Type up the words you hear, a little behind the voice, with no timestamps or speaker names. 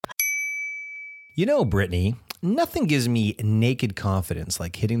You know, Brittany, nothing gives me naked confidence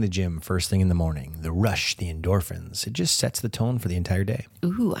like hitting the gym first thing in the morning. The rush, the endorphins, it just sets the tone for the entire day.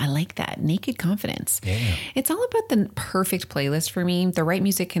 Ooh, I like that. Naked confidence. Yeah. It's all about the perfect playlist for me. The right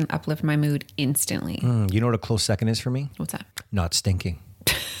music can uplift my mood instantly. You know what a close second is for me? What's that? Not stinking.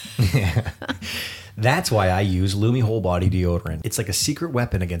 That's why I use Lumi Whole Body Deodorant. It's like a secret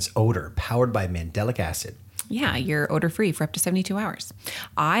weapon against odor powered by mandelic acid. Yeah, you're odor-free for up to 72 hours.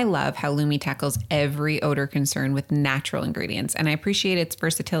 I love how Lumi tackles every odor concern with natural ingredients, and I appreciate its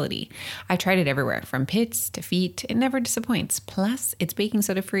versatility. I've tried it everywhere, from pits to feet. It never disappoints. Plus, it's baking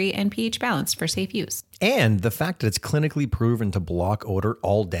soda-free and pH balanced for safe use. And the fact that it's clinically proven to block odor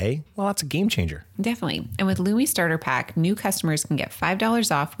all day, well, that's a game changer. Definitely. And with Lumi Starter Pack, new customers can get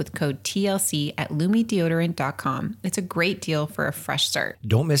 $5 off with code TLC at lumideodorant.com. It's a great deal for a fresh start.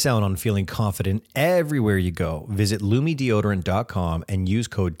 Don't miss out on feeling confident everywhere you go. Visit lumideodorant.com and use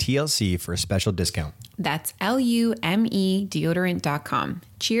code TLC for a special discount. That's LUME deodorant.com.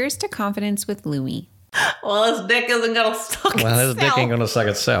 Cheers to confidence with Lumi. Well, his dick isn't going to suck itself. Well, his dick ain't going to suck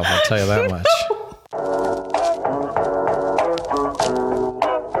itself, I'll tell you that much.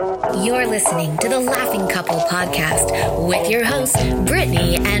 You're listening to the Laughing Couple podcast with your hosts,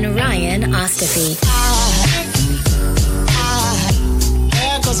 Brittany and Ryan Ostafy.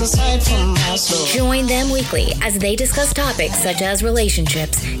 Join them weekly as they discuss topics such as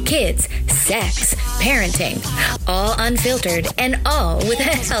relationships, kids, sex, parenting, all unfiltered and all with a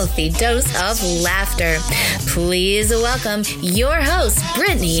healthy dose of laughter. Please welcome your hosts,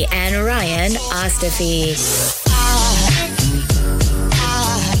 Brittany and Ryan Ostafy.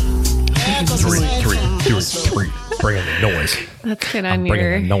 Three. Bringing the noise. That's been I'm on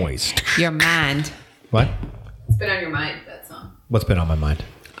bringing the noise. your mind. What? It's been on your mind, that song. What's been on my mind?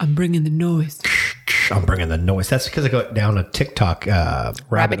 I'm bringing the noise. I'm bringing the noise. That's because I got down a TikTok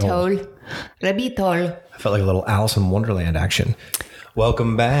rabbit hole. Rabbit hole. I felt like a little Alice in Wonderland action.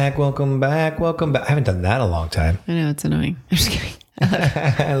 Welcome back. I haven't done that in a long time. I know, it's annoying. I'm just kidding.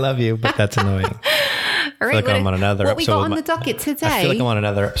 I love you, but that's annoying. All right, like I'm on another what we episode got with on the docket today? I feel like I'm on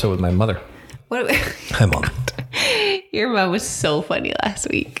another episode with my mother. What? Hi, Mom. Your mom was so funny last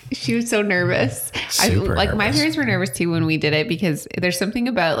week. She was so nervous. Super My nervous. parents were nervous too when we did it because there's something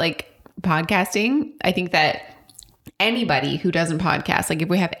about like podcasting. I think that anybody who doesn't podcast, like if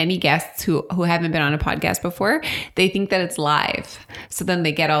we have any guests who haven't been on a podcast before, they think that it's live. So then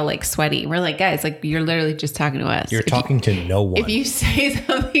they get all like sweaty. We're like, guys, like you're literally just talking to us. You're talking to no one. If you say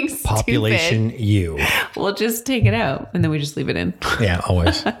something Population stupid, you. we'll just take it out and then we just leave it in. Yeah,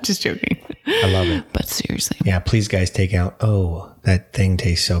 always. Just joking. I love it. But seriously. Yeah, please guys take out, oh, that thing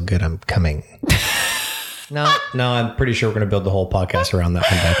tastes so good, I'm coming. No, I'm pretty sure we're going to build the whole podcast around that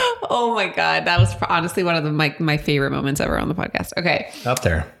one day. Oh my God. That was honestly one of my favorite moments ever on the podcast. Okay. Up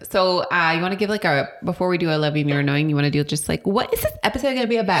there. So you want to give like before we do I Love You and You're Annoying, you want to do just like, what is this episode going to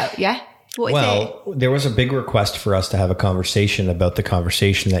be about? Yeah. What is Well, there was a big request for us to have a conversation about the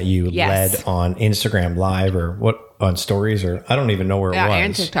conversation that you Yes. led on Instagram Live or on stories, or I don't even know where it was.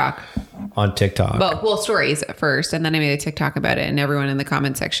 and TikTok. On TikTok. Well, stories at first, and then I made a TikTok about it, and everyone in the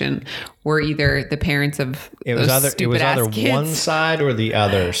comment section were either the parents of It was those either kids. one side or the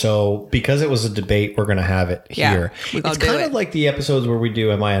other. So because it was a debate, we're going to have it Yeah, here. we'll It's do kind it. of like the episodes where we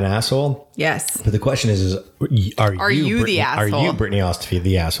do Am I an Asshole? Yes. But the question is are you the Brittany, asshole? Are you Brittany Ostafy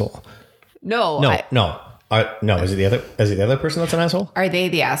the asshole? No. No. Is it the other person that's an asshole? Are they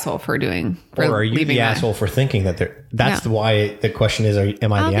the asshole for doing? For Or are you leaving the that? asshole for thinking that they're? That's No. why the question is: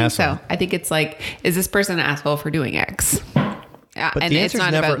 am I I don't the think asshole? so. I think it's like, is this person an asshole for doing X? But And the it's answer not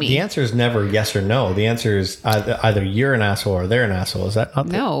is never. about me. The answer is never yes or no. The answer is either you're an asshole or they're an asshole. Is that not?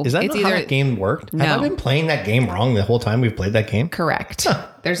 No, Is that it's not how either- that game worked? No. Have I been playing that game wrong the whole time we've played that game? Correct.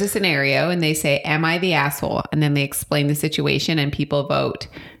 There's a scenario and they say, am I the asshole? And then they explain the situation and people vote.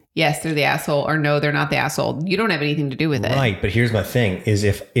 Yes, they're the asshole, or no, they're not the asshole. You don't have anything to do with it. Right, but here's my thing: is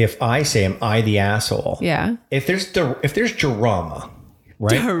if I say, "Am I the asshole?" Yeah. If there's drama,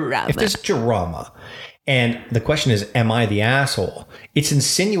 right? Drama. If there's drama, and the question is, "Am I the asshole?" It's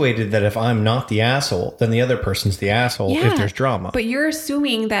insinuated that if I'm not the asshole, then the other person's the asshole. If there's drama, But you're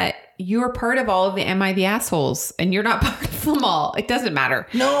assuming that you're part of all of the Am I the Assholes and you're not part of them all. It doesn't matter.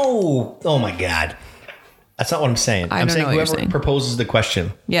 no. Oh my God, that's not what I'm saying. I'm don't know saying what you're whoever saying. proposes the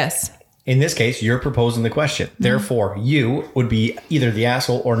question. Yes. In this case, you're proposing the question. Therefore, you would be either the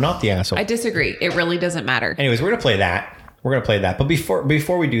asshole or not the asshole. I disagree. It really doesn't matter. Anyways, we're gonna play that. But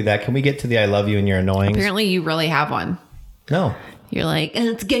before we do that, can we get to the I love you and you're annoying? Apparently you really have one. No. You're like,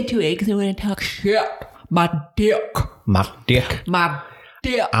 let's get to it because I want to talk shit. My dick. My dick. My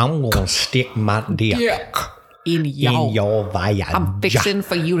dick. I'm gonna stick my dick. in your vaya. I'm fixing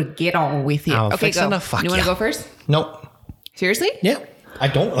for you to get on with it. I'm Okay, fixing go. to fuck You want to ya. go first? Nope. Seriously? Yeah. I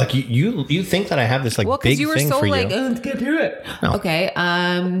don't like you think that I have this like Well, big because you were thing so for like, you. let's get to it. No. Okay.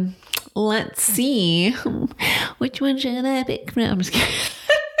 Let's see. Which one should I pick? No, I'm just kidding.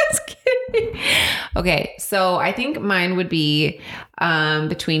 Just kidding. Okay, so I think mine would be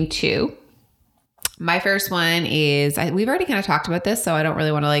between two. My first one is, we've already kind of talked about this, so I don't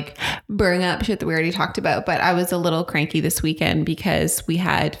really want to like bring up shit that we already talked about, but I was a little cranky this weekend because we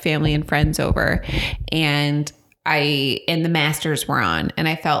had family and friends over and the Masters were on, and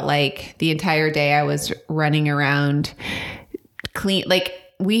I felt like the entire day I was running around clean, like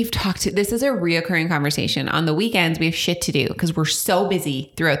we've talked, this is a reoccurring conversation. On the weekends, we have shit to do because we're so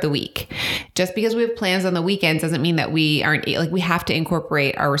busy throughout the week. Just because we have plans on the weekends doesn't mean that we aren't, like, we have to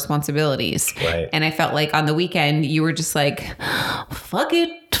incorporate our responsibilities. Right. And I felt like on the weekend, you were just like, fuck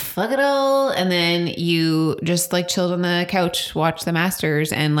it all. And then you just like chilled on the couch, watched the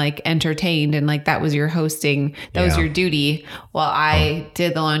Masters and like entertained. And like, that was your hosting. That was your duty while I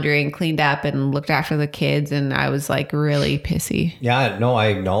did the laundry and cleaned up and looked after the kids. And I was like really pissy. Yeah, no, I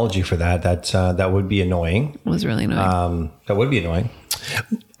acknowledge you for that. That would be annoying. It was really annoying. That would be annoying.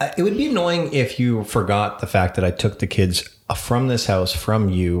 It would be annoying if you forgot the fact that I took the kids from this house, from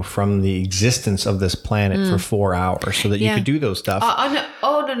you, from the existence of this planet for 4 hours so that you could do those stuff.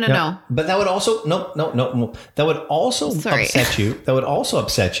 No. But that would also no. That would also upset you. That would also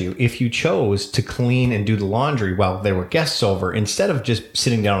upset you if you chose to clean and do the laundry while there were guests over instead of just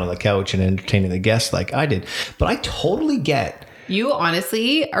sitting down on the couch and entertaining the guests like I did. But I totally get. You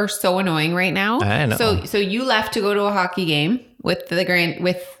honestly are so annoying right now. I know. So you left to go to a hockey game with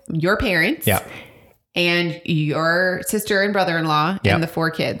with your parents. Yeah. And your sister and brother-in-law and the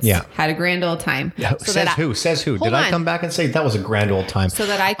 4 kids had a grand old time. Yeah. So Says who? Did I come back and say that was a grand old time? So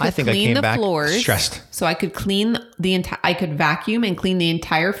that I could clean the floors. Stressed. So I could clean I could vacuum and clean the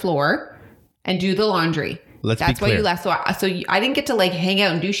entire floor and do the laundry. That's be clear. Why you left. I didn't get to like hang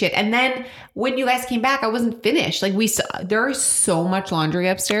out and do shit. And then when you guys came back, I wasn't finished. Like there is so much laundry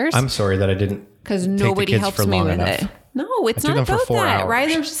upstairs. I'm sorry that I didn't. Because nobody helps me with it. No, it's not about that, right?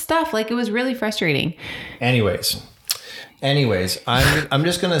 There's stuff like it was really frustrating. Anyways, I'm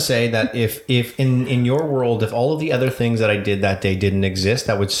just gonna say that if in your world, if all of the other things that I did that day didn't exist,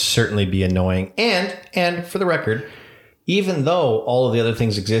 that would certainly be annoying. And for the record, even though all of the other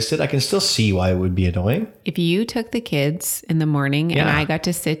things existed, I can still see why it would be annoying. If you took the kids in the morning and I got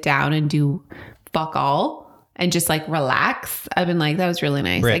to sit down and do fuck all and just like relax, I've been like, that was really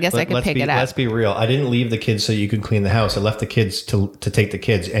nice. Rick, I guess I could pick it up. Let's be real. I didn't leave the kids so you could clean the house. I left the kids to take the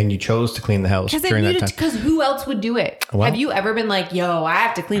kids, and you chose to clean the house during that time. Because who else would do it? Well, have you ever been like, yo, I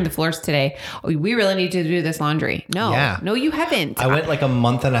have to clean the floors today. We really need to do this laundry. No. Yeah. No, you haven't. I went like a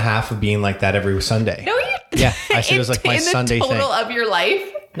month and a half of being like that every Sunday. No, you Yeah. I said it was like my Sunday thing. In the total of your life?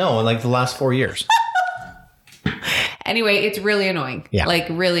 No, in like the last 4 years. Anyway, it's really annoying. Yeah. Like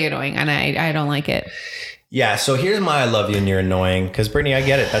really annoying. And I don't like it. Yeah, so here's my I love you and you're annoying. Because Brittany, I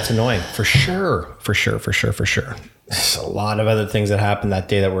get it. That's annoying. For sure. There's a lot of other things that happened that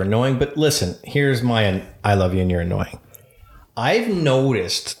day that were annoying. But listen, here's my I love you and you're annoying. I've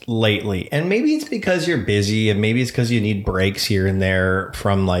noticed lately, and maybe it's because you're busy and maybe it's because you need breaks here and there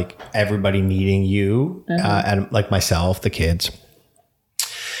from like everybody needing you and like myself, the kids.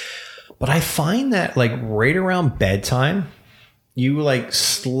 But I find that like right around bedtime, you like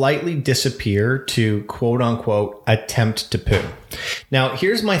slightly disappear to quote unquote attempt to poo. Now,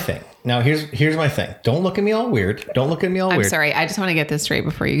 here's my thing. Here's my thing. Don't look at me all weird. I'm sorry. I just want to get this straight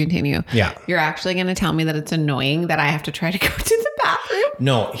before you continue. Yeah. You're actually going to tell me that it's annoying that I have to try to go to the bathroom?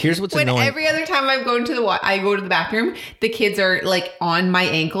 No, here's what's annoying. Every other time I go to the bathroom, the kids are like on my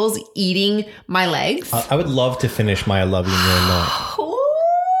ankles eating my legs. I would love to finish my I love you and you're annoying.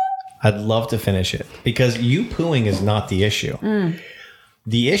 I'd love to finish it because you pooing is not the issue.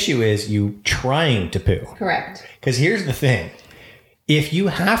 The issue is you trying to poo. Correct. Because here's the thing. If you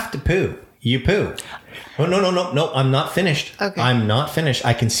have to poo, you poo. Oh, no. I'm not finished. Okay. I'm not finished.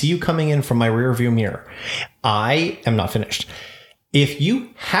 I can see you coming in from my rear view mirror. I am not finished. If you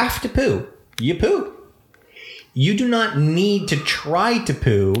have to poo, you poo. You do not need to try to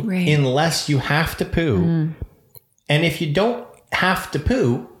poo unless you have to poo. And if you don't have to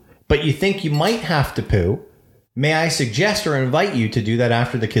poo, but you think you might have to poo, may I suggest or invite you to do that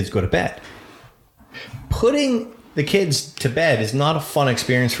after the kids go to bed. Putting the kids to bed is not a fun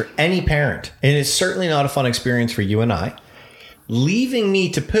experience for any parent. And it's certainly not a fun experience for you and I. Leaving me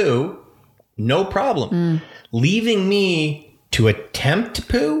to poo, no problem. Leaving me to attempt to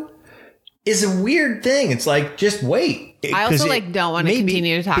poo is a weird thing. It's like, just wait. I also don't want to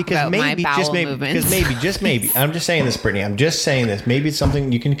continue to talk about my bowel movements. Just maybe. I'm just saying this, Brittany. I'm just saying this. Maybe it's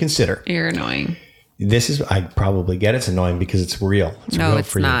something you can consider. You're annoying. I probably get it's annoying because it's real.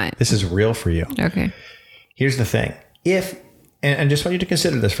 It's not. This is real for you. Okay. Here's the thing. And I just want you to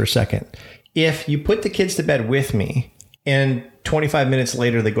consider this for a second. If you put the kids to bed with me and 25 minutes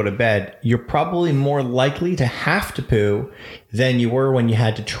later they go to bed, you're probably more likely to have to poo than you were when you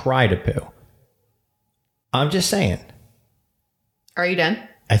had to try to poo. I'm just saying. Are you done?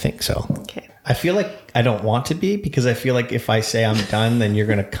 I think so. Okay. I feel like I don't want to be, because I feel like if I say I'm done, then you're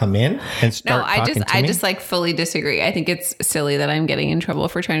going to come in and start talking to me. I just fully disagree. I think it's silly that I'm getting in trouble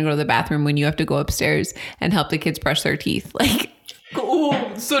for trying to go to the bathroom when you have to go upstairs and help the kids brush their teeth. Like,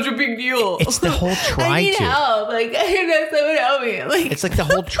 oh, such a big deal. It's the whole try I need to. help. Like, I need someone to help me. Like, it's like the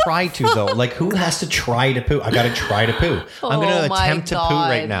whole try to, though. Like, who has to try to poo? I got to try to poo. I'm going to attempt to poo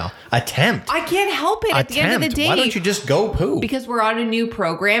right now. Attempt. I can't help it at the end of the day. Why don't you just go poo? Because we're on a new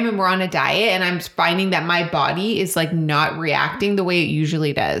program and we're on a diet, and I'm finding that my body is like not reacting the way it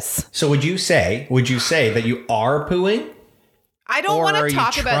usually does. So would you say that you are pooing? I don't want to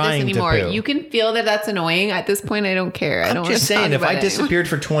talk about this anymore. You can feel that that's annoying. At this point, I don't care. I don't want to talk about it. If I disappeared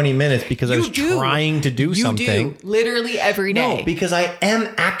for 20 minutes because I was trying to do something. You do. Literally every day. No, because I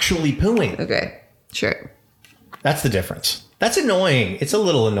am actually pooing. Okay. Sure. That's the difference. That's annoying. It's a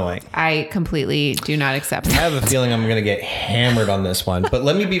little annoying. I completely do not accept that. I have a feeling I'm going to get hammered on this one. But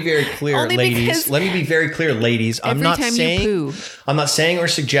let me be very clear, ladies. Let me be very clear, ladies. I'm not saying or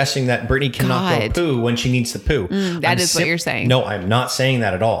suggesting that Brittany cannot go poo when she needs to poo. That is what you're saying. No, I'm not saying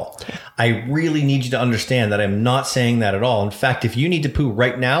that at all. I really need you to understand that I'm not saying that at all. In fact, if you need to poo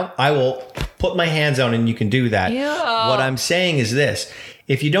right now, I will put my hands out and you can do that. Yeah. What I'm saying is this.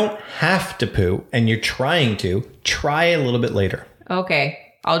 If you don't have to poo and you're trying to, try a little bit later. Okay.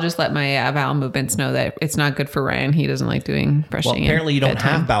 I'll just let my bowel movements know that it's not good for Ryan. He doesn't like doing brushing. Well, apparently you don't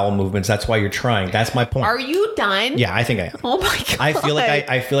have bowel movements. That's why you're trying. That's my point. Are you done? Yeah, I think I am. Oh my God. I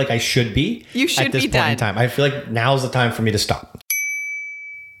feel like I should be. You should at this be point done. In time. I feel like now's the time for me to stop.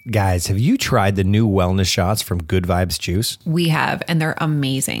 Guys, have you tried the new wellness shots from Good Vibes Juice? We have, and they're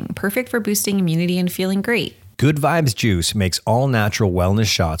amazing. Perfect for boosting immunity and feeling great. Good Vibes Juice makes all-natural wellness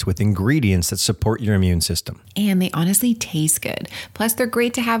shots with ingredients that support your immune system. And they honestly taste good. Plus, they're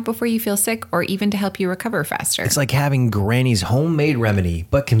great to have before you feel sick or even to help you recover faster. It's like having Granny's homemade remedy,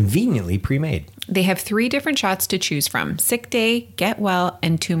 but conveniently pre-made. They have 3 different shots to choose from: Sick Day, Get Well,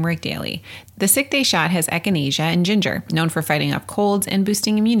 and Turmeric Daily. The Sick Day shot has echinacea and ginger, known for fighting off colds and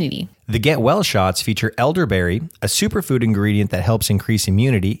boosting immunity. The Get Well shots feature elderberry, a superfood ingredient that helps increase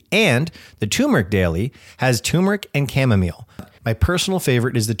immunity, and the Turmeric Daily has turmeric and chamomile. My personal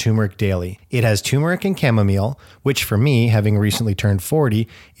favorite is the Turmeric Daily. It has turmeric and chamomile, which for me, having recently turned 40,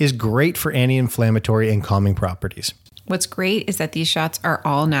 is great for anti-inflammatory and calming properties. What's great is that these shots are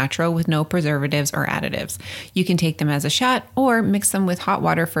all natural with no preservatives or additives. You can take them as a shot or mix them with hot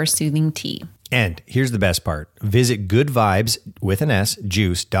water for a soothing tea. And here's the best part. Visit goodvibes with an S,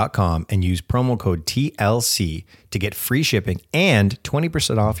 juice.com and use promo code TLC to get free shipping and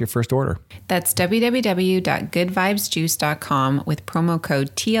 20% off your first order. That's www.goodvibesjuice.com with promo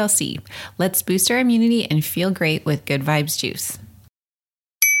code TLC. Let's boost our immunity and feel great with Good Vibes Juice.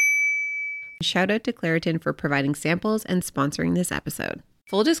 Shout out to Claritin for providing samples and sponsoring this episode.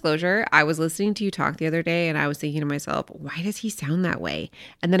 Full disclosure, I was listening to you talk the other day and I was thinking to myself, why does he sound that way?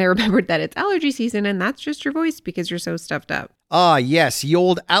 And then I remembered that it's allergy season and that's just your voice because you're so stuffed up. Ah, yes, the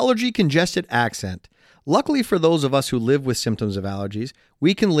old allergy congested accent. Luckily for those of us who live with symptoms of allergies,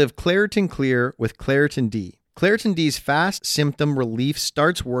 we can live Claritin Clear with Claritin D. Claritin D's fast symptom relief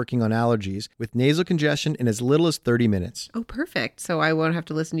starts working on allergies with nasal congestion in as little as 30 minutes. Oh, perfect. So I won't have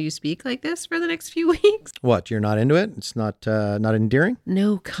to listen to you speak like this for the next few weeks. What, you're not into it? It's not endearing?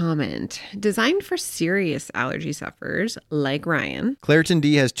 No comment. Designed for serious allergy sufferers like Ryan. Claritin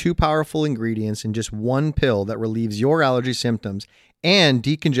D has 2 powerful ingredients in just 1 pill that relieves your allergy symptoms and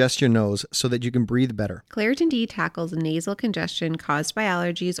decongest your nose so that you can breathe better. Claritin D tackles nasal congestion caused by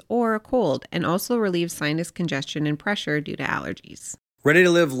allergies or a cold and also relieves sinus congestion and pressure due to allergies. Ready to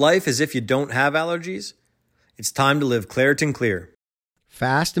live life as if you don't have allergies? It's time to live Claritin Clear.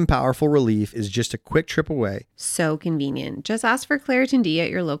 Fast and powerful relief is just a quick trip away. So convenient. Just ask for Claritin D at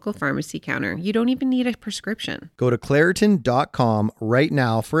your local pharmacy counter. You don't even need a prescription. Go to Claritin.com right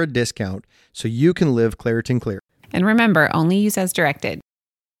now for a discount so you can live Claritin Clear. And remember, only use as directed.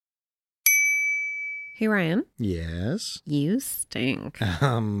 Hey, Ryan. Yes? You stink.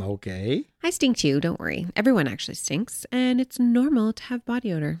 Okay. I stink too, don't worry. Everyone actually stinks, and it's normal to have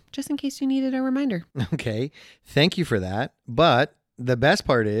body odor, just in case you needed a reminder. Okay. Thank you for that. But the best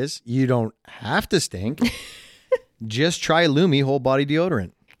part is you don't have to stink. Just try Lumi whole body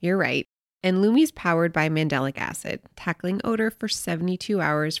deodorant. You're right. And Lumi's powered by mandelic acid, tackling odor for 72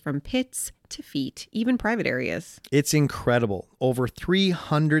 hours from pits to feet, even private areas. It's incredible. Over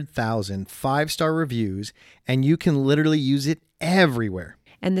 300,000 5-star reviews, and you can literally use it everywhere.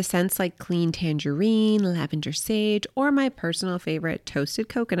 And the scents like clean tangerine, lavender sage, or my personal favorite, toasted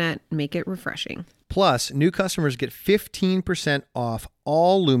coconut, make it refreshing. Plus, new customers get 15% off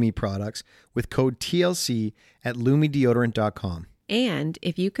all Lumi products with code TLC at lumideodorant.com. And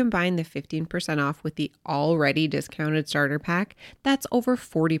if you combine the 15% off with the already discounted starter pack, that's over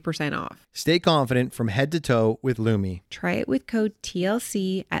 40% off. Stay confident from head to toe with Lumi. Try it with code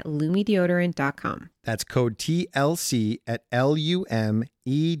TLC at lumideodorant.com. That's code TLC at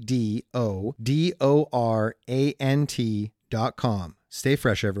LUMEDODORANT.com. Stay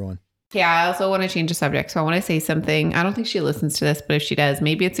fresh, everyone. Yeah, I also want to change the subject. So I want to say something. I don't think she listens to this, but if she does,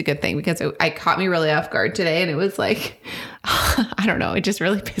 maybe it's a good thing because it caught me really off guard today. And it was like, I don't know, it just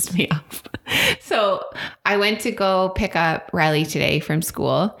really pissed me off. So I went to go pick up Riley today from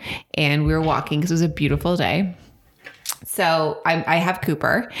school and we were walking because it was a beautiful day. So I have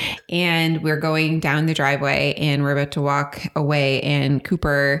Cooper and we're going down the driveway and we're about to walk away and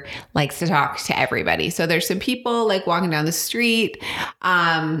Cooper likes to talk to everybody. So there's some people like walking down the street.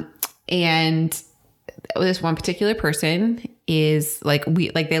 And this one particular person is like,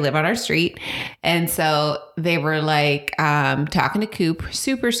 they live on our street. And so they were like, talking to Coop,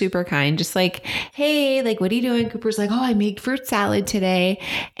 super, super kind, just like, hey, like, what are you doing? Cooper's like, oh, I made fruit salad today.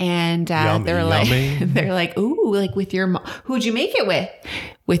 And, Yummy, they're like, yummy. they're like, ooh, like with your mom, who'd you make it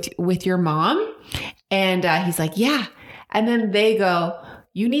with your mom? And, he's like, yeah. And then they go,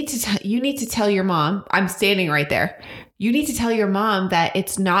 you need to tell your mom, I'm standing right there. You need to tell your mom that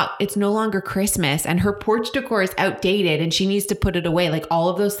it's no longer Christmas and her porch decor is outdated and she needs to put it away. Like all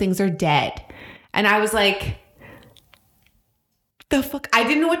of those things are dead. And I was like, the fuck? I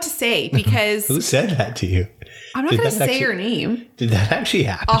didn't know what to say because Who said that to you? I'm not going to say her name. Did that actually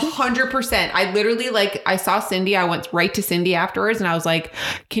happen? 100%. I literally I saw Cindy. I went right to Cindy afterwards and I was like,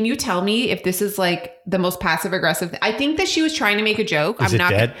 can you tell me if this is like the most passive aggressive? I think that she was trying to make a joke. Is it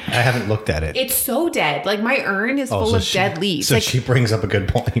dead? I haven't looked at it. It's so dead. Like my urn is full of dead leaves. So like, she brings up a good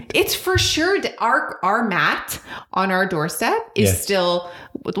point. It's for sure. Our mat on our doorstep is still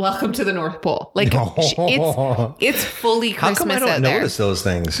welcome to the North Pole. Like it's fully Christmas. How come I don't notice those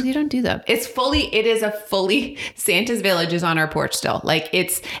things? You don't do them. It is a fully Santa's Village is on our porch still. Like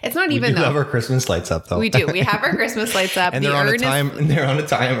it's not We even do have our Christmas lights up though. we do. We have our Christmas lights up. And they're on a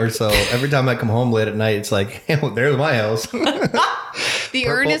timer. So every time I come home late at night, it's like, hey, well, there's my house. The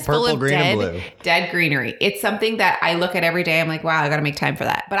urn is full purple, of green, and blue. dead greenery. It's something that I look at every day. I'm like, wow, I got to make time for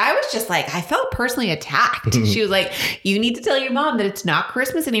that. But I was just like, I felt personally attacked. She was like, you need to tell your mom that it's not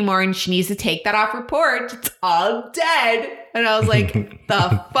Christmas anymore and she needs to take that off her porch. It's all dead. And I was like,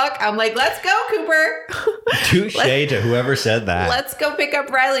 the fuck? I'm like, let's go, Cooper. Touche to whoever said that. Let's go pick up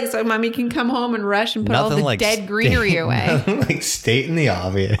Riley so mommy can come home and rush and put all the dead greenery away. Nothing like stating the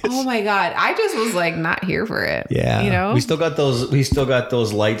obvious. Oh my God. I just was like not here for it. Yeah. You know? We still got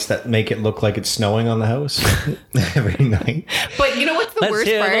those lights that make it look like it's snowing on the house every night. But you know what's the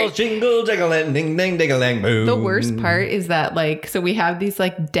worst part? Those jingle, jingling, ding, ding, ding, boom. The worst part is that so we have these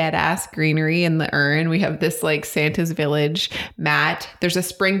like dead ass greenery in the urn. We have this like Santa's Village mat. There's a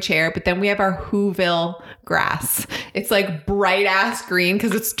spring chair, but then we have our Whoville grass. It's like bright ass green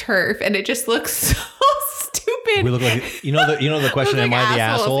because it's turf, and it just looks so stupid. We look like you know the question. Like am I the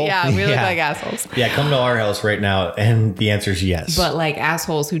asshole? Yeah, we look like assholes. Yeah, come to our house right now, and the answer is yes. But like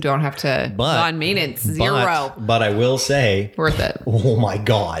assholes who don't have to on maintenance, zero. But I will say, worth it. Oh my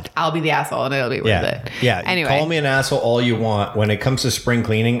God, I'll be the asshole, and it'll be worth it. Yeah. Anyway, call me an asshole all you want. When it comes to spring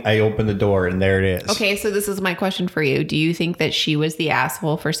cleaning, I open the door, and there it is. Okay, so this is my question for you. Do you think that she was the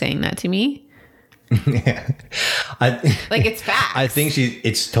asshole for saying that to me? Like it's facts. I think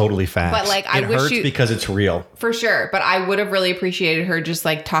it's totally facts. But like, it hurts because it's real. For sure. But I would have really appreciated her just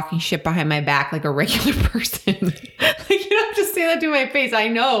like talking shit behind my back like a regular person. Like you don't have to say that to my face. I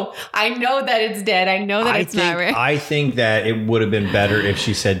know that it's dead. I know that it's not right. I think that it would have been better if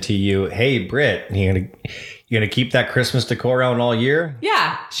she said to you, "Hey, Britt, you're gonna keep that Christmas decor around all year?"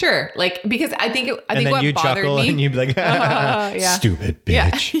 Yeah, sure. Like because I think what you'd bothered chuckle me, and you'd be like, yeah. "Stupid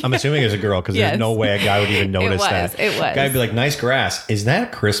bitch." Yeah. I'm assuming it was a girl because there's no way a guy would even notice that. It was. Guy would be like, "Nice grass. Is that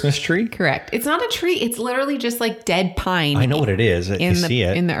a Christmas tree?" Correct. It's not a tree. It's literally just like dead pine. I know what it is. I see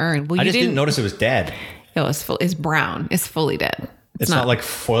it in the urn. Well, I just didn't notice it was dead. No, it's brown. It's fully dead. It's not like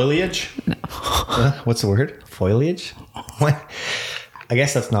foliage. No. What's the word? Foliage? What? I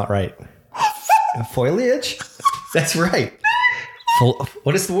guess that's not right. Foliage? That's right.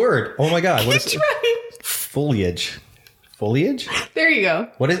 What is the word? Oh my God. What is Right. foliage? Foliage? There you go.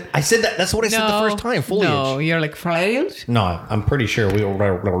 What is? I said that. That's what I said the first time. Foliage. No, you're like foliage. No, I'm pretty sure we'll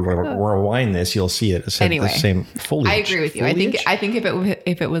rewind this. You'll see it. It's Anyway, the same foliage. I agree with you. Foliage? I think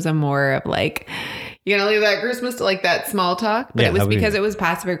if it was a more of like, you're gonna leave that Christmas to like that small talk, but Yeah, it was that would be because good. it was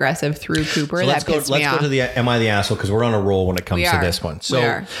passive aggressive through Cooper. So that let's pissed go. me Let's go off. to the Am I the Asshole? Because we're on a roll when it comes We to are. this one. We So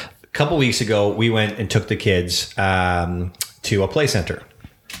are. a couple weeks ago, we went and took the kids to a play center.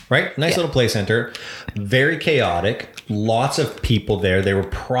 Right? Nice little play center. Very chaotic. Lots of people there. They were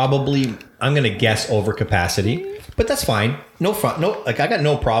probably, I'm going to guess, over capacity. But that's fine. Like I got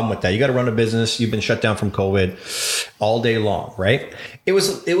no problem with that. You got to run a business. You've been shut down from COVID all day long, right? It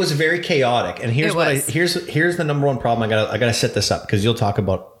was very chaotic. And here's here's the number one problem. I got to set this up because you'll talk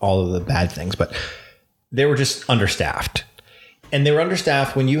about all of the bad things, but they were just understaffed. And they were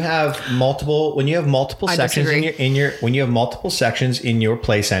understaffed when you have multiple sections when you have multiple sections in your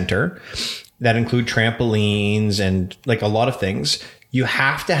play center that include trampolines and like a lot of things. You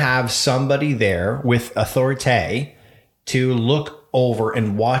have to have somebody there with authority to look over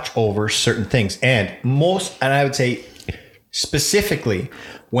and watch over certain things. And I would say specifically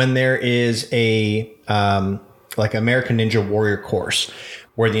when there is a like American Ninja Warrior course,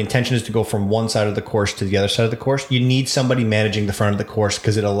 where the intention is to go from one side of the course to the other side of the course, you need somebody managing the front of the course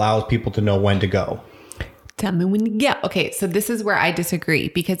because it allows people to know when to go. Tell me when to go. Okay, so this is where I disagree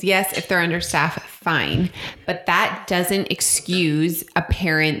because yes, if they're understaffed, fine, but that doesn't excuse a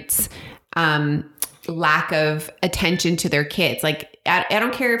parent's lack of attention to their kids. Like I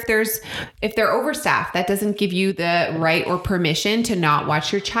don't care if they're overstaffed. That doesn't give you the right or permission to not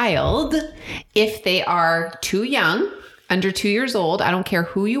watch your child if they are too young. Under 2 years old, I don't care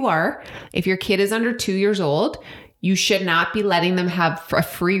who you are. If your kid is under 2 years old, you should not be letting them have a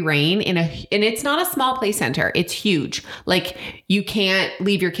free reign and it's not a small play center. It's huge. Like you can't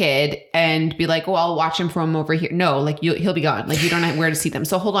leave your kid and be like, oh, I'll watch him from over here. No, like he'll be gone. Like you don't know where to see them.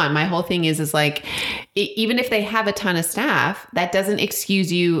 So hold on. My whole thing is like, even if they have a ton of staff, that doesn't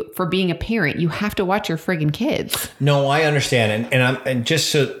excuse you for being a parent. You have to watch your friggin' kids. No, I understand. And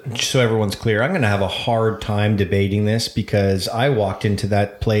just so everyone's clear, I'm going to have a hard time debating this because I walked into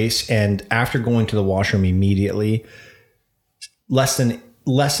that place and after going to the washroom immediately, less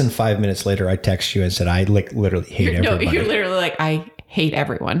than 5 minutes later, I text you and said, I literally hate everybody. No, you're literally like, I hate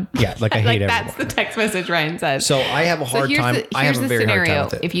everyone. Yeah, like I hate everyone. That's the text message Ryan says. So I have a hard time. I have a very hard time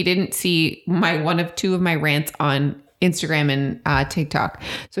with it. If you didn't see one of two of my rants on Instagram and TikTok.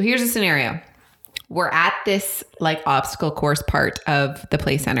 So here's a scenario. We're at this like obstacle course part of the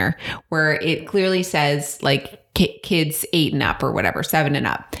play center where it clearly says like kids 8 and up or whatever, 7 and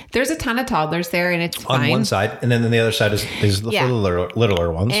up. There's a ton of toddlers there and it's fine. On one side, and then the other side is for the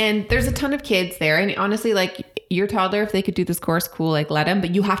littler ones. And there's a ton of kids there. And honestly, like your toddler, if they could do this course, cool, like let them,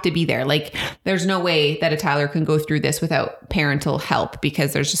 but you have to be there. Like there's no way that a toddler can go through this without parental help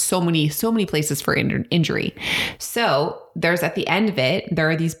because there's just so many places for injury. So there's at the end of it, there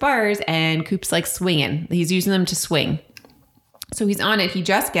are these bars and Coop's like swinging. He's using them to swing. So he's on it. He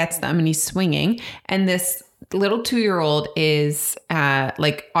just gets them and he's swinging. And this little 2-year-old is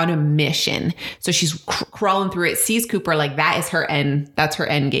like on a mission. So she's crawling through it, sees Cooper, like that is her end. That's her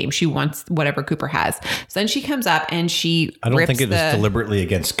end game. She wants whatever Cooper has. So then she comes up and I don't think it was deliberately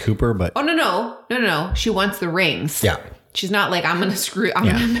against Cooper, but. Oh, no. She wants the rings. Yeah. She's not like, I'm going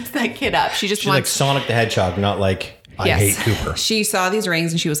to mess that kid up. She just She's wants. like Sonic the Hedgehog, not like I hate Cooper. She saw these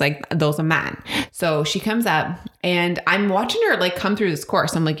rings and she was like, those are mine. So she comes up and I'm watching her like come through this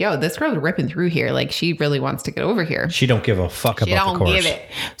course. I'm like, yo, this girl's ripping through here. Like she really wants to get over here. She don't give a fuck about the course. She don't give it.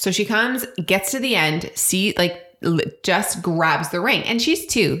 So she comes, gets to the end, just grabs the ring and she's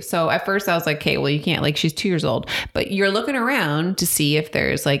 2. So at first I was like, okay, well you can't, like she's 2 years old, but you're looking around to see if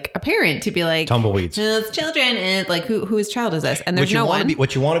there's like a parent to be like tumbleweeds. It's children and like whose child is this? And there's no one.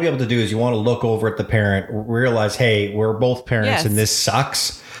 What you want to be able to do is you want to look over at the parent, realize, hey, we're both parents and this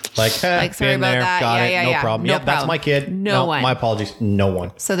sucks. Like sorry about that. Got it. No problem. No Yep, problem. That's my kid. No one. My apologies. No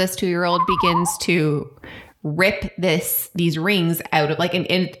one. So this 2-year-old begins to rip these rings out of like, and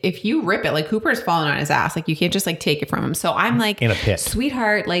if you rip it, like Cooper's falling on his ass, like you can't just like take it from him. So I'm like, in a pit,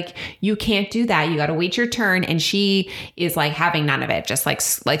 sweetheart, like you can't do that. You got to wait your turn. And she is like having none of it, just like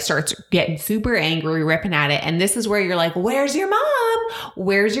starts getting super angry, ripping at it. And this is where you're like, where's your mom?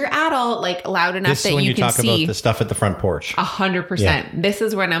 Where's your adult? Like loud enough this that is when you can talk see about the stuff at the front porch. 100%. Yeah. This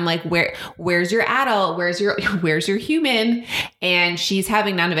is when I'm like, where's your adult? Where's your human? And she's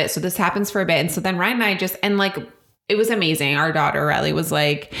having none of it. So this happens for a bit. And so then Ryan and I it was amazing. Our daughter, Riley, was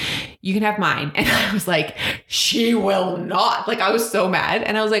like, you can have mine. And I was like, she will not. Like, I was so mad.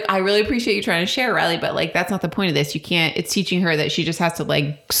 And I was like, I really appreciate you trying to share, Riley, but like, that's not the point of this. You can't, it's teaching her that she just has to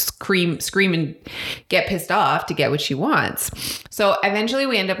like scream and get pissed off to get what she wants. So eventually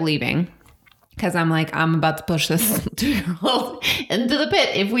we end up leaving. Because I'm like, I'm about to push this 2-year-old into the pit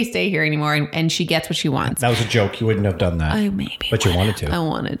if we stay here anymore. And she gets what she wants. That was a joke. You wouldn't have done that. Maybe. But you wanted to. I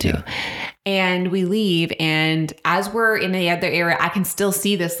wanted to. Yeah. And we leave. And as we're in the other area, I can still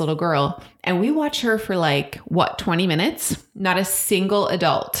see this little girl. And we watch her for 20 minutes? Not a single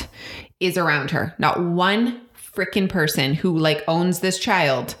adult is around her. Not one freaking person who owns this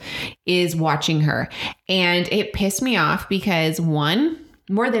child is watching her. And it pissed me off because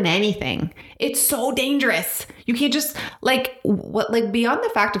more than anything, it's so dangerous. You can't just beyond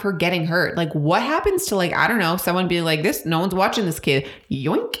the fact of her getting hurt. What happens to I don't know, someone be like this, no one's watching this kid,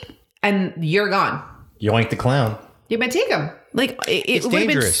 yoink, and you're gone. Yoink the clown. Yeah, but take them. It would have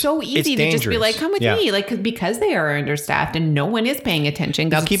been so easy to just be like, come with me. Because they are understaffed and no one is paying attention.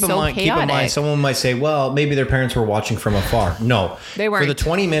 Now keep in mind, someone might say, well, maybe their parents were watching from afar. No, they weren't. For the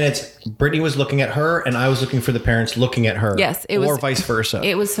 20 minutes, Brittany was looking at her and I was looking for the parents looking at her. Yes, it was. Or vice versa.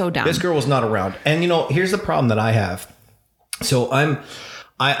 It was so dumb. This girl was not around. And here's the problem that I have. So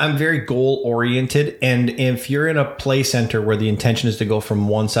I'm very goal oriented. And if you're in a play center where the intention is to go from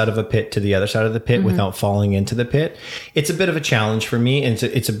one side of a pit to the other side of the pit without falling into the pit, it's a bit of a challenge for me. And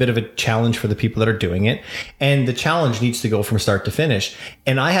it's a bit of a challenge for the people that are doing it. And the challenge needs to go from start to finish.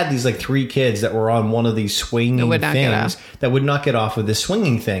 And I had these 3 kids that were on one of these swinging things that would not get off of this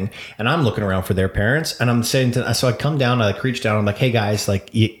swinging thing. And I'm looking around for their parents and I'm saying so I come down, I reach down, I'm like, hey guys,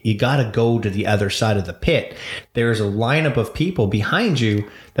 you got to go to the other side of the pit. There's a lineup of people behind you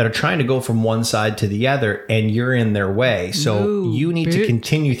that are trying to go from one side to the other and you're in their way. So you need to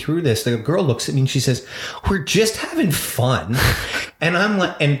continue through this. The girl looks at me and she says, we're just having fun. And I'm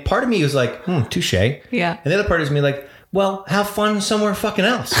like, and part of me was like, touche. Yeah. And the other part is me like, well, have fun somewhere fucking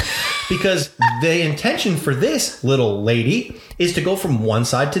else. Because the intention for this little lady is to go from one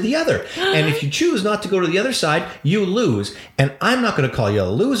side to the other. And if you choose not to go to the other side, you lose. And I'm not going to call you a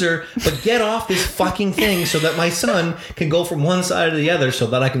loser, but get off this fucking thing so that my son can go from one side to the other so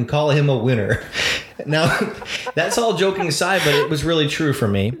that I can call him a winner. Now, that's all joking aside, but it was really true for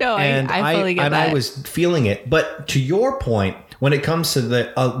me. No, I fully get that. I was feeling it. But to your point, when it comes to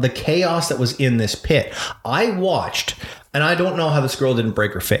the chaos that was in this pit, I watched, and I don't know how this girl didn't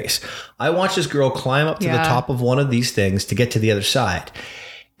break her face. I watched this girl climb up to the top of one of these things to get to the other side.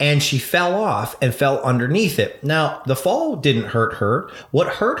 And she fell off and fell underneath it. Now, the fall didn't hurt her. What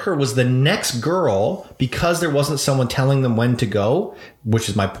hurt her was the next girl, because there wasn't someone telling them when to go, which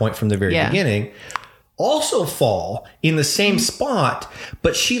is my point from the very beginning, also fall in the same spot,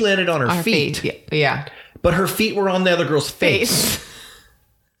 but she landed on her feet. Yeah. But her feet were on the other girl's face.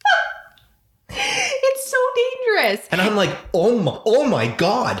 It's so dangerous. And I'm like, oh my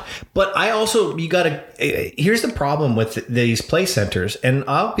God. But I also, here's the problem with these play centers. And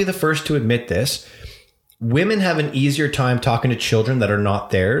I'll be the first to admit this. Women have an easier time talking to children that are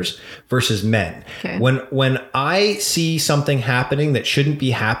not theirs versus men. Okay. When I see something happening that shouldn't be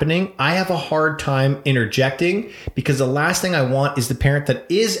happening, I have a hard time interjecting because the last thing I want is the parent that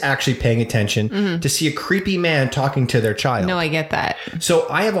is actually paying attention to see a creepy man talking to their child. No, I get that. So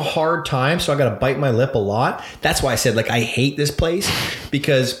I have a hard time. So I got to bite my lip a lot. That's why I said I hate this place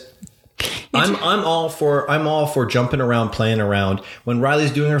because I'm all for jumping around, playing around when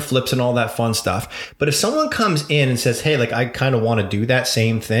Riley's doing her flips and all that fun stuff. But if someone comes in and says, hey, I kind of want to do that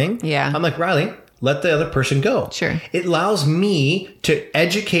same thing. Yeah. I'm like, Riley, let the other person go. Sure. It allows me to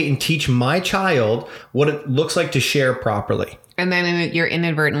educate and teach my child what it looks like to share properly. And then you're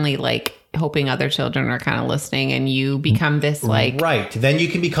inadvertently hoping other children are kind of listening and you become this right. Then you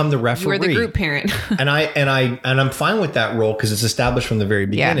can become the referee. You're the group parent. and I'm fine with that role because it's established from the very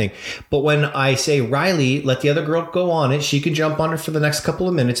beginning. Yeah. But when I say, Riley, let the other girl go on it, she can jump on it for the next couple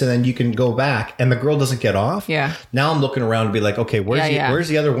of minutes and then you can go back and the girl doesn't get off. Yeah. Now I'm looking around to be like, okay, where's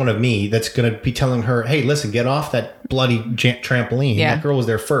the other one of me that's going to be telling her, hey, listen, get off that bloody trampoline. Yeah. That girl was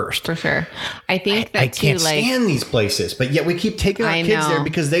there first. For sure. I think that I can't stand these places, but yet we keep taking our kids there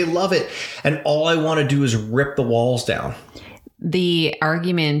because they love it. And all I want to do is rip the walls down. The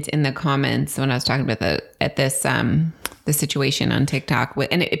argument in the comments when I was talking about the situation on TikTok,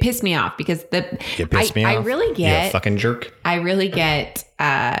 and it pissed me off because I really get, you fucking jerk. I really get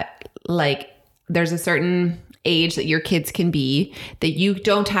there's a certain age that your kids can be that you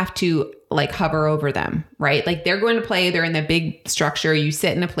don't have to like hover over them, right? Like they're going to play, they're in the big structure. You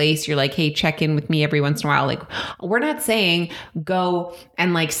sit in a place, you're like, hey, check in with me every once in a while. Like we're not saying go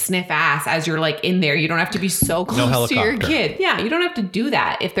and like sniff ass as you're like in there. You don't have to be so close to your kid. Yeah. You don't have to do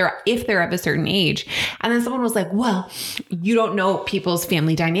that if they're of a certain age. And then someone was like, well, you don't know people's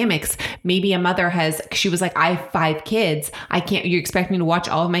family dynamics. Maybe a mother she was like, I have 5 kids. You expect me to watch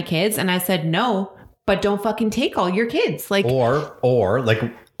all of my kids? And I said, no, but don't fucking take all your kids. Like,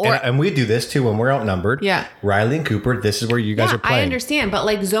 and we do this too when we're outnumbered. Yeah. Riley and Cooper, this is where you guys are playing. I understand, but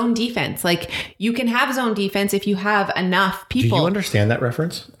like zone defense, like you can have zone defense if you have enough people. Do you understand that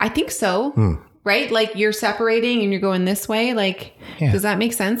reference? I think so. Right? Like you're separating and you're going this way. Like, does that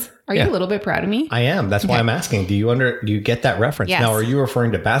make sense? Are you a little bit proud of me? I am. That's why I'm asking. Do you get that reference? Yes. Now, are you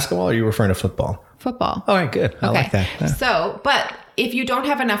referring to basketball or are you referring to football? Football. All right, good. I like that. Yeah. So, but if you don't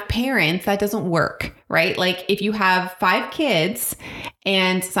have enough parents, that doesn't work, right? Like if you have 5 kids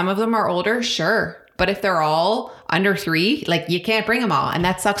and some of them are older, sure. But if they're all under 3, like you can't bring them all. And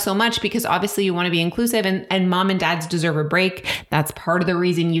that sucks so much because obviously you want to be inclusive and mom and dads deserve a break. That's part of the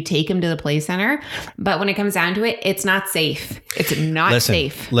reason you take them to the play center. But when it comes down to it, it's not safe. It's not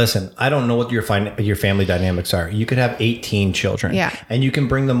safe. Listen, I don't know what your family dynamics are. You could have 18 children and you can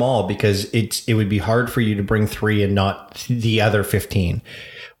bring them all because it would be hard for you to bring 3 and not the other 15.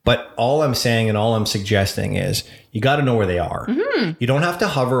 But all I'm saying and all I'm suggesting is you got to know where they are. Mm-hmm. You don't have to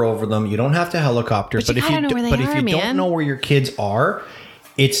hover over them. You don't have to helicopter. But if you don't know where your kids are,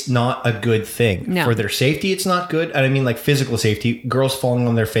 it's not a good thing. No. For their safety, it's not good. And I mean like physical safety, girls falling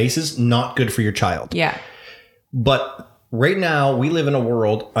on their faces, not good for your child. Yeah. But right now we live in a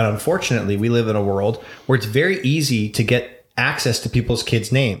world, and unfortunately we live in a world where it's very easy to get access to people's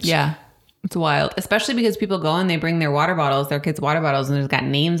kids' names. Yeah. It's wild, especially because people go and they bring their kids' water bottles, and there's got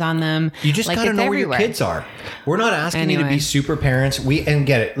names on them. You just got to know where your kids are. We're not asking you to be super parents. And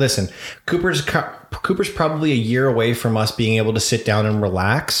get it. Listen, Cooper's probably a year away from us being able to sit down and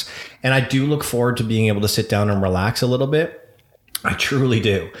relax. And I do look forward to being able to sit down and relax a little bit. I truly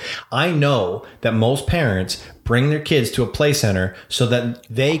do. I know that most parents bring their kids to a play center so that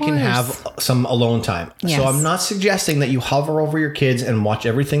they can have some alone time. Yes. So I'm not suggesting that you hover over your kids and watch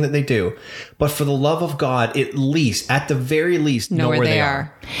everything that they do, but for the love of God, at the very least, know where they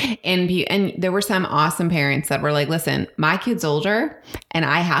are. And there were some awesome parents that were like, listen, my kid's older and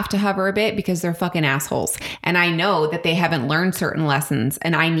I have to hover a bit because they're fucking assholes. And I know that they haven't learned certain lessons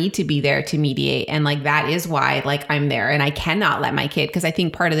and I need to be there to mediate. And like, that is why like I'm there and I cannot let my kid, because I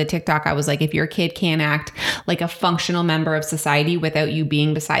think part of the TikTok, I was like, if your kid can't act like a functional member of society without you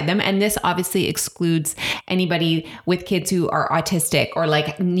being beside them. And this obviously excludes anybody with kids who are autistic or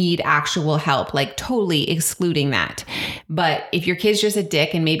like need actual help, like totally excluding that. But if your kid's just a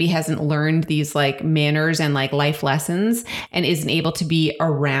dick and maybe hasn't learned these like manners and like life lessons and isn't able to be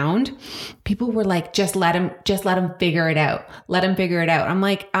around, people were like, just let him figure it out. Let him figure it out. I'm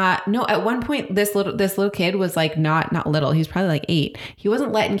like, no, at one point, this little kid was like, not little. He was probably like 8. He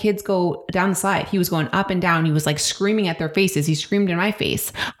wasn't letting kids go down the slide. He was going up and down. He was like screaming at their faces. He screamed in my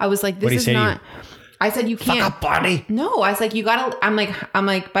face. I was like, this is not, I said, you can't. Fuck up, buddy. No, I was like, you gotta, I'm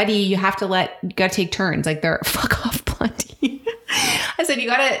like, buddy, you gotta take turns. Like they're fuck off, Blondie. I said, you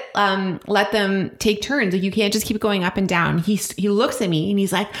gotta let them take turns. Like you can't just keep going up and down. He looks at me and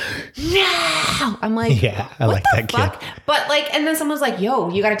he's like, no. I'm like, yeah, I like that fuck? kid. But like, and then someone's like, yo,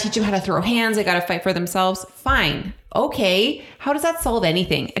 you gotta teach them how to throw hands. They gotta fight for themselves. Fine. Okay. How does that solve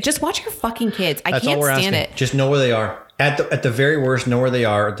anything? Just watch your fucking kids. I can't stand it. Just know where they are. At the very worst, know where they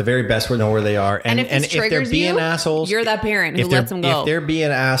are. At the very best, know where they are. And if they're being assholes, you're that parent who lets them go. If they're being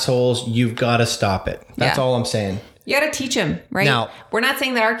assholes, you've got to stop it. That's all I'm saying. You got to teach them, right? Now, we're not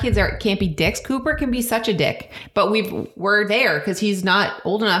saying that our kids can't be dicks. Cooper can be such a dick, but we're there because he's not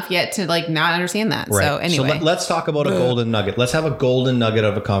old enough yet to like not understand that. Right. So anyway, so let's talk about a golden nugget. Let's have a golden nugget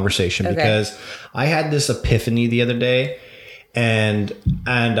of a conversation because I had this epiphany the other day, and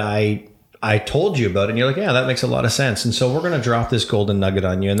I told you about it and you're like, yeah, that makes a lot of sense. And so we're going to drop this golden nugget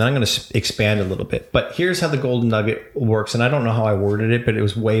on you and then I'm going to expand a little bit. But here's how the golden nugget works. And I don't know how I worded it, but it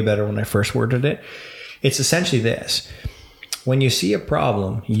was way better when I first worded it. It's essentially this. When you see a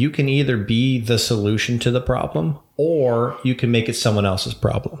problem, you can either be the solution to the problem or you can make it someone else's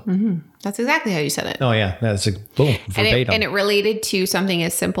problem. Mm-hmm. That's exactly how you said it. Oh, yeah. That's a boom, verbatim. And it related to something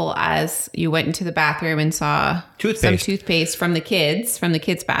as simple as you went into the bathroom and saw some toothpaste from the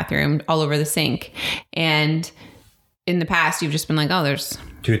kids' bathroom all over the sink. And in the past, you've just been like, oh, there's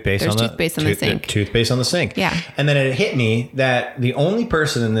toothpaste on the sink. Toothpaste on the sink. Yeah. And then it hit me that the only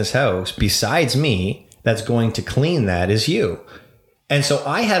person in this house besides me that's going to clean that is you. And so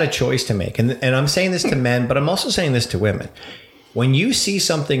I had a choice to make. And I'm saying this to men, but I'm also saying this to women. When you see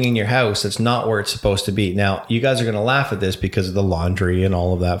something in your house that's not where it's supposed to be, now you guys are going to laugh at this because of the laundry and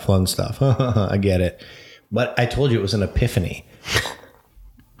all of that fun stuff. I get it. But I told you it was an epiphany.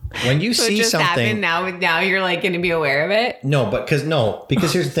 When you So see it just something happened now you're like going to be aware of it.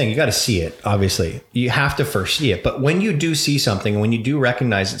 because here's the thing, you got to see it. Obviously, you have to first see it. But when you do see something, when you do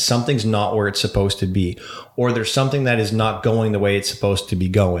recognize that something's not where it's supposed to be, or there's something that is not going the way it's supposed to be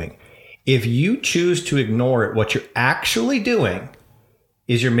going, if you choose to ignore it, what you're actually doing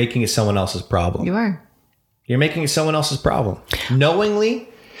is you're making it someone else's problem. You are. You're making it someone else's problem knowingly,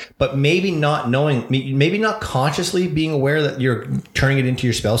 but maybe not knowing, maybe not consciously being aware that you're turning it into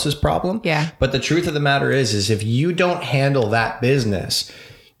your spouse's problem. Yeah. But the truth of the matter is if you don't handle that business,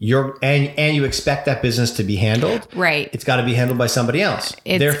 and you expect that business to be handled, right, it's got to be handled by somebody else.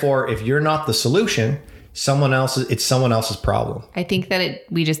 Therefore, if you're not the solution, it's someone else's problem. I think that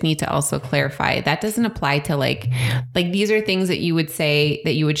we just need to also clarify that doesn't apply to like these are things that you would say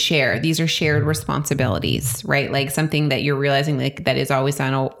that you would share. These are shared responsibilities, right? Like something that you're realizing like that is always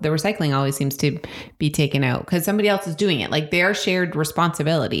on the recycling always seems to be taken out because somebody else is doing it. Like they're shared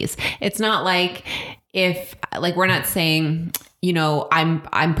responsibilities. It's not like if like we're not saying, you know,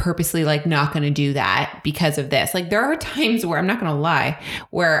 I'm purposely like not going to do that because of this. Like there are times where I'm not going to lie,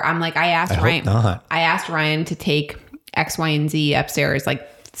 where I'm like, I asked Ryan to take X, Y, and Z upstairs like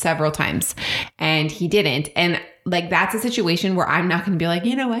several times and he didn't. And like, that's a situation where I'm not going to be like,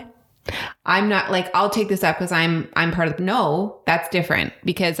 you know what? I'm not like, I'll take this up because I'm part of no, that's different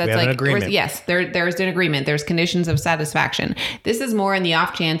because that's like, yes, there's an agreement. There's conditions of satisfaction. This is more in the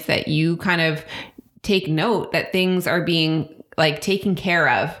off chance that you kind of take note that things are being like taken care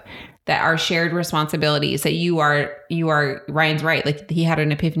of, that are shared responsibilities, that you are Ryan's right. Like he had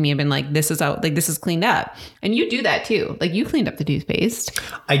an epiphany and been like, this is out, like this is cleaned up. And you do that too. Like you cleaned up the toothpaste.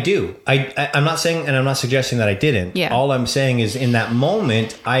 I do. I'm not saying, and I'm not suggesting that I didn't. Yeah. All I'm saying is in that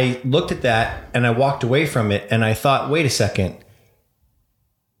moment, I looked at that and I walked away from it and I thought, wait a second,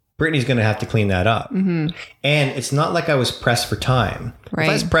 Brittany's going to have to clean that up. Mm-hmm. And it's not like I was pressed for time. Right. If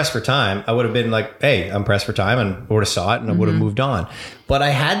I was pressed for time, I would have been like, hey, I'm pressed for time, and I would have saw it and I would have moved on. But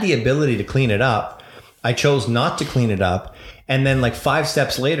I had the ability to clean it up. I chose not to clean it up. And then like 5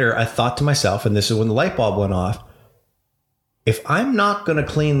 steps later, I thought to myself, and this is when the light bulb went off, if I'm not going to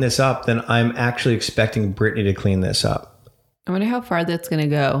clean this up, then I'm actually expecting Brittany to clean this up. I wonder how far that's going to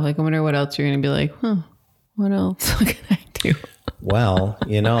go. Like, I wonder what else you're going to be like, what else can I do? Well,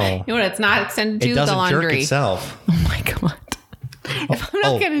 you know. You know what? It's not extended to it doesn't the laundry. Jerk itself. Oh my God. If I'm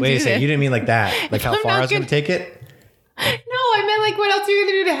not going to do wait a second. this, You didn't mean like that. Like how far I was going to take it? No, I meant like what else are you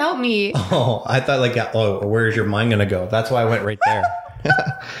going to do to help me? Oh, I thought like, oh, where's your mind going to go? That's why I went right there.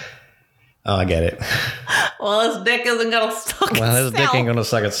 Oh, I get it. Well, his dick isn't going to suck Well, his dick ain't going to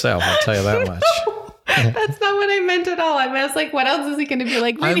suck itself. I'll tell you that much. That's not what I meant at all. I was like, what else is he going to be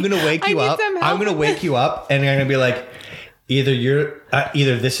like? I'm going to wake you up. I'm going to wake you up and I'm going to be like,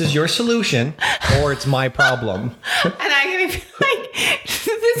 either this is your solution or it's my problem. And I'm going to be like, this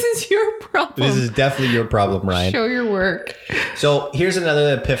is your problem. This is definitely your problem, Ryan. Show your work. So here's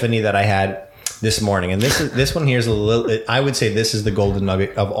another epiphany that I had this morning. And this one here is a little, I would say this is the golden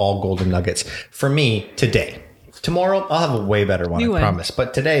nugget of all golden nuggets for me today. Tomorrow, I'll have a way better one, I promise.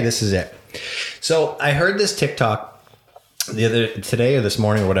 But today, this is it. So I heard this TikTok today or this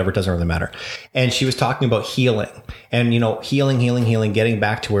morning or whatever, it doesn't really matter. And she was talking about healing and, you know, healing, getting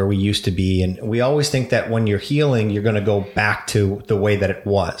back to where we used to be. And we always think that when you're healing, you're going to go back to the way that it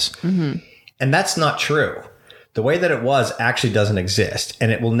was. Mm-hmm. And that's not true. The way that it was actually doesn't exist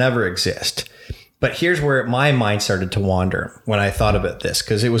and it will never exist. But here's where my mind started to wander when I thought about this,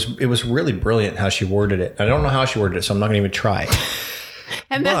 because it was really brilliant how she worded it. I don't know how she worded it, so I'm not going to even try.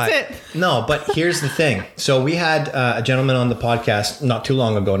 And that's it. No, but here's the thing. So we had a gentleman on the podcast not too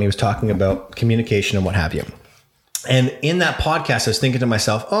long ago, and he was talking about communication and what have you. And in that podcast, I was thinking to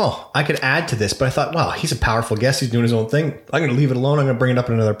myself, oh, I could add to this. But I thought, wow, he's a powerful guest. He's doing his own thing. I'm going to leave it alone. I'm going to bring it up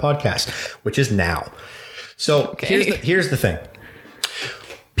in another podcast, which is now. So here's the thing.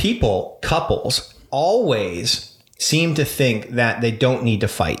 Couples always seem to think that they don't need to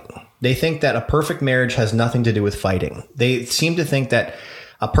fight. They think that a perfect marriage has nothing to do with fighting. They seem to think that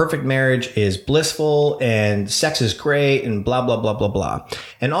a perfect marriage is blissful and sex is great and blah, blah, blah, blah, blah.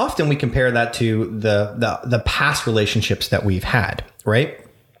 And often we compare that to the past relationships that we've had, right?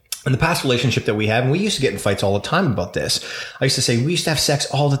 And the past relationship that we have, and we used to get in fights all the time about this. I used to say, we used to have sex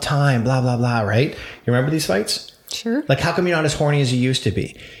all the time, blah, blah, blah, right? You remember these fights? Sure. Like, how come you're not as horny as you used to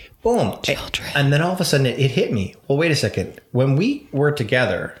be? Boom. Children. And then all of a sudden it hit me. Well, wait a second. When we were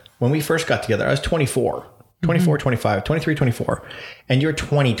together, when we first got together, I was 24, 25, 23, 24, and you're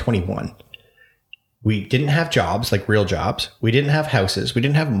 20, 21. We didn't have jobs, like real jobs. We didn't have houses. We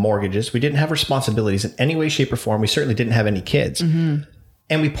didn't have mortgages. We didn't have responsibilities in any way, shape, or form. We certainly didn't have any kids. And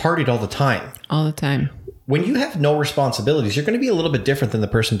we partied all the time. All the time. When you have no responsibilities, you're going to be a little bit different than the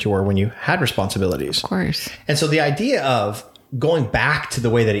person you were when you had responsibilities. Of course. And so the idea of going back to the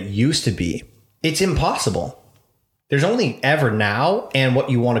way that it used to be, it's impossible. There's only ever now and what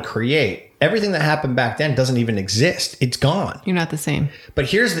you want to create. Everything that happened back then doesn't even exist. It's gone. You're not the same. But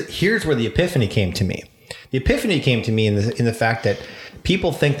here's where the epiphany came to me. The epiphany came to me in the fact that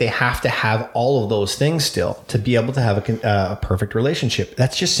people think they have to have all of those things still to be able to have a perfect relationship.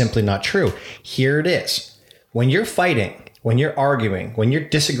 That's just simply not true. Here it is. When you're fighting, when you're arguing, when you're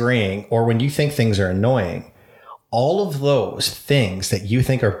disagreeing, or when you think things are annoying, all of those things that you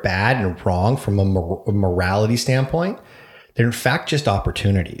think are bad and wrong from a morality standpoint, they're in fact just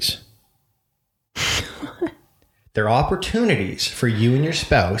opportunities. They're opportunities for you and your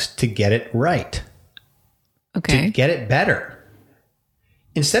spouse to get it right. Okay. To get it better.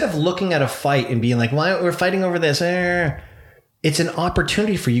 Instead of looking at a fight and being like, why we're fighting over this? It's an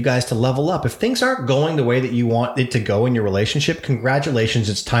opportunity for you guys to level up. If things aren't going the way that you want it to go in your relationship, congratulations,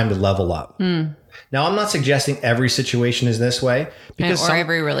 it's time to level up. Now, I'm not suggesting every situation is this way, because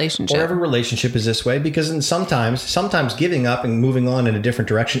every relationship. Or every relationship is this way, because sometimes giving up and moving on in a different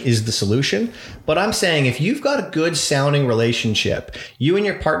direction is the solution. But I'm saying if you've got a good sounding relationship, you and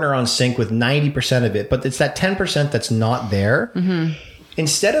your partner are on sync with 90% of it, but it's that 10% that's not there.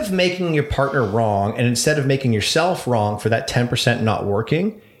 Instead of making your partner wrong and instead of making yourself wrong for that 10% not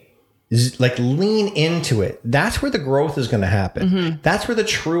working, like lean into it. That's where the growth is going to happen. That's where the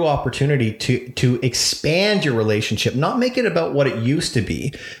true opportunity to expand your relationship, not make it about what it used to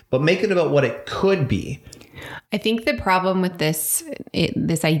be, but make it about what it could be. I think the problem with this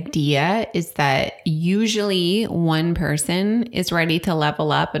idea is that usually one person is ready to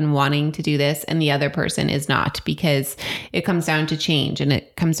level up and wanting to do this, and the other person is not, because it comes down to change and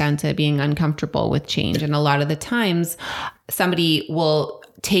it comes down to being uncomfortable with change. And a lot of the times somebody will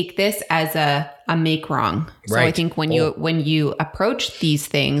take this as a make wrong. So Right. I think when you approach these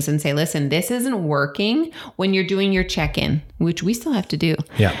things and say, listen, this isn't working, when you're doing your check-in, which we still have to do.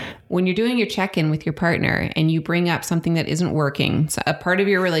 Yeah. When you're doing your check-in with your partner and you bring up something that isn't working, so a part of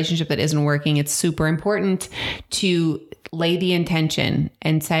your relationship that isn't working, it's super important to lay the intention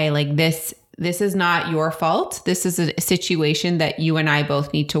and say, like, this is not your fault. This is a situation that you and I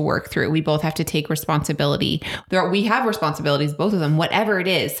both need to work through. We both have to take responsibility. We have responsibilities, both of them, whatever it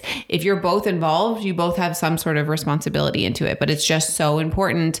is. If you're both involved, you both have some sort of responsibility into it. But it's just so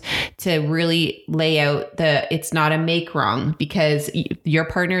important to really lay out it's not a make wrong, because your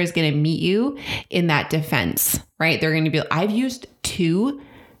partner is going to meet you in that defense, right? They're going to be, I've used 2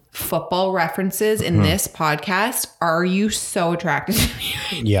 football references in this podcast. Are you so attracted to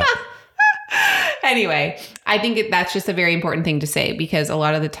me? Yeah. Anyway, I think that's just a very important thing to say, because a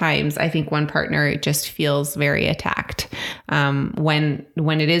lot of the times I think one partner just feels very attacked when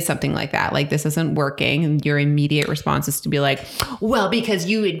it is something like that, like this isn't working, and your immediate response is to be like, well, because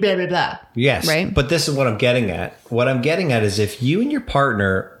you blah, blah, blah. Yes. Right. But this is what I'm getting at. What I'm getting at is if you and your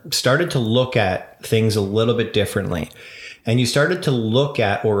partner started to look at things a little bit differently, and you started to look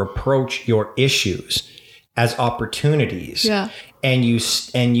at or approach your issues as opportunities. Yeah. And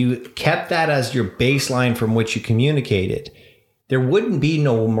you kept that as your baseline from which you communicated, there wouldn't be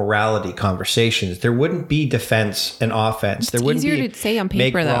no morality conversations. There wouldn't be defense and offense. There wouldn't easier be to say on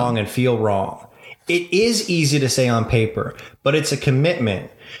make paper, though. wrong and feel wrong. It is easy to say on paper, but it's a commitment.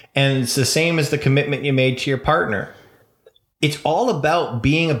 And it's the same as the commitment you made to your partner. It's all about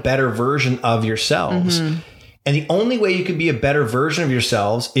being a better version of yourselves. And the only way you can be a better version of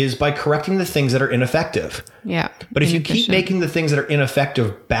yourselves is by correcting the things that are ineffective. Yeah. But if you keep making the things that are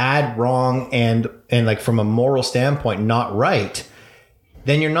ineffective bad, wrong, and like from a moral standpoint, not right,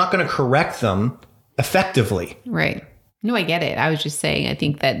 then you're not going to correct them effectively. Right. No, I get it. I was just saying, I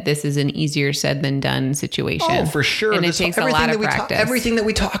think that this is an easier said than done situation. Oh, for sure. And it takes a lot of practice. Everything that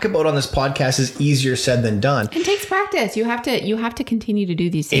we talk about on this podcast is easier said than done. It takes practice. You have to continue to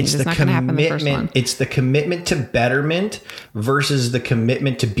do these things. It's not going to happen the first one. It's the commitment to betterment versus the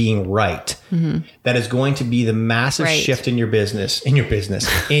commitment to being right. That is going to be the massive shift in your business, in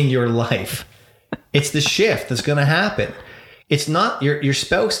your life. It's the shift that's going to happen. It's not your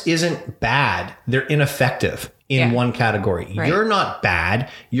spouse isn't bad. They're ineffective in one category. Right. You're not bad.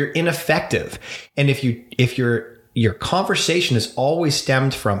 You're ineffective. And if your conversation is always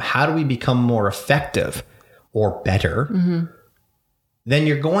stemmed from how do we become more effective or better, then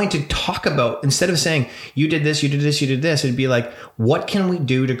you're going to talk about, instead of saying you did this, you did this, you did this, it'd be like, what can we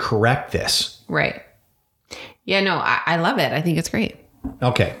do to correct this? Right. Yeah, no, I love it. I think it's great.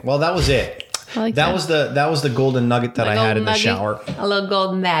 Okay. Well, that was it. like that was the golden nugget that I had in the shower. A little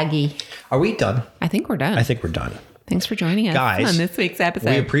golden Maggie. Are we done? I think we're done. I think we're done. Thanks for joining us Guys, on this week's episode.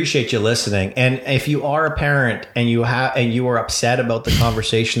 We appreciate you listening. And if you are a parent and you are upset about the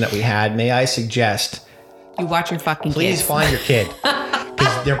conversation that we had, may I suggest you watch your fucking please kids. find your kid.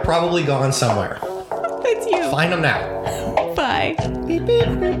 Because they're probably gone somewhere. That's you. Find them now. Bye. Beep, beep,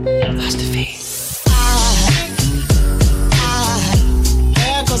 beep, beep. Lost a face.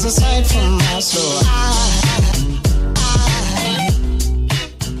 There goes a sight from my soul.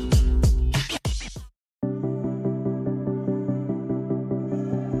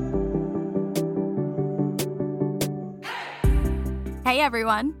 Hey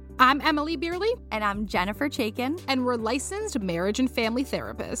everyone, I'm Emily Beerley, and I'm Jennifer Chaikin, and we're licensed marriage and family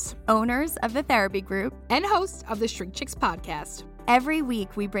therapists, owners of the Therapy Group, and hosts of the Shrink Chicks podcast. Every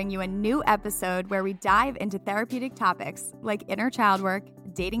week, we bring you a new episode where we dive into therapeutic topics like inner child work,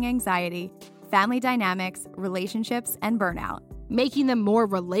 dating anxiety, family dynamics, relationships, and burnout, making them more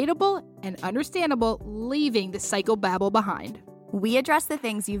relatable and understandable, leaving the psychobabble behind. We address the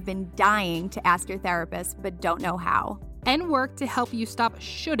things you've been dying to ask your therapist but don't know how, and work to help you stop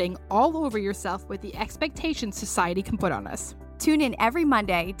shooting all over yourself with the expectations society can put on us. Tune in every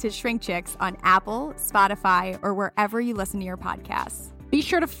Monday to Shrink Chicks on Apple, Spotify, or wherever you listen to your podcasts. Be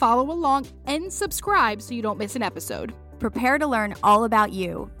sure to follow along and subscribe so you don't miss an episode. Prepare to learn all about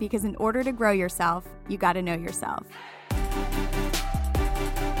you, because in order to grow yourself, you got to know yourself.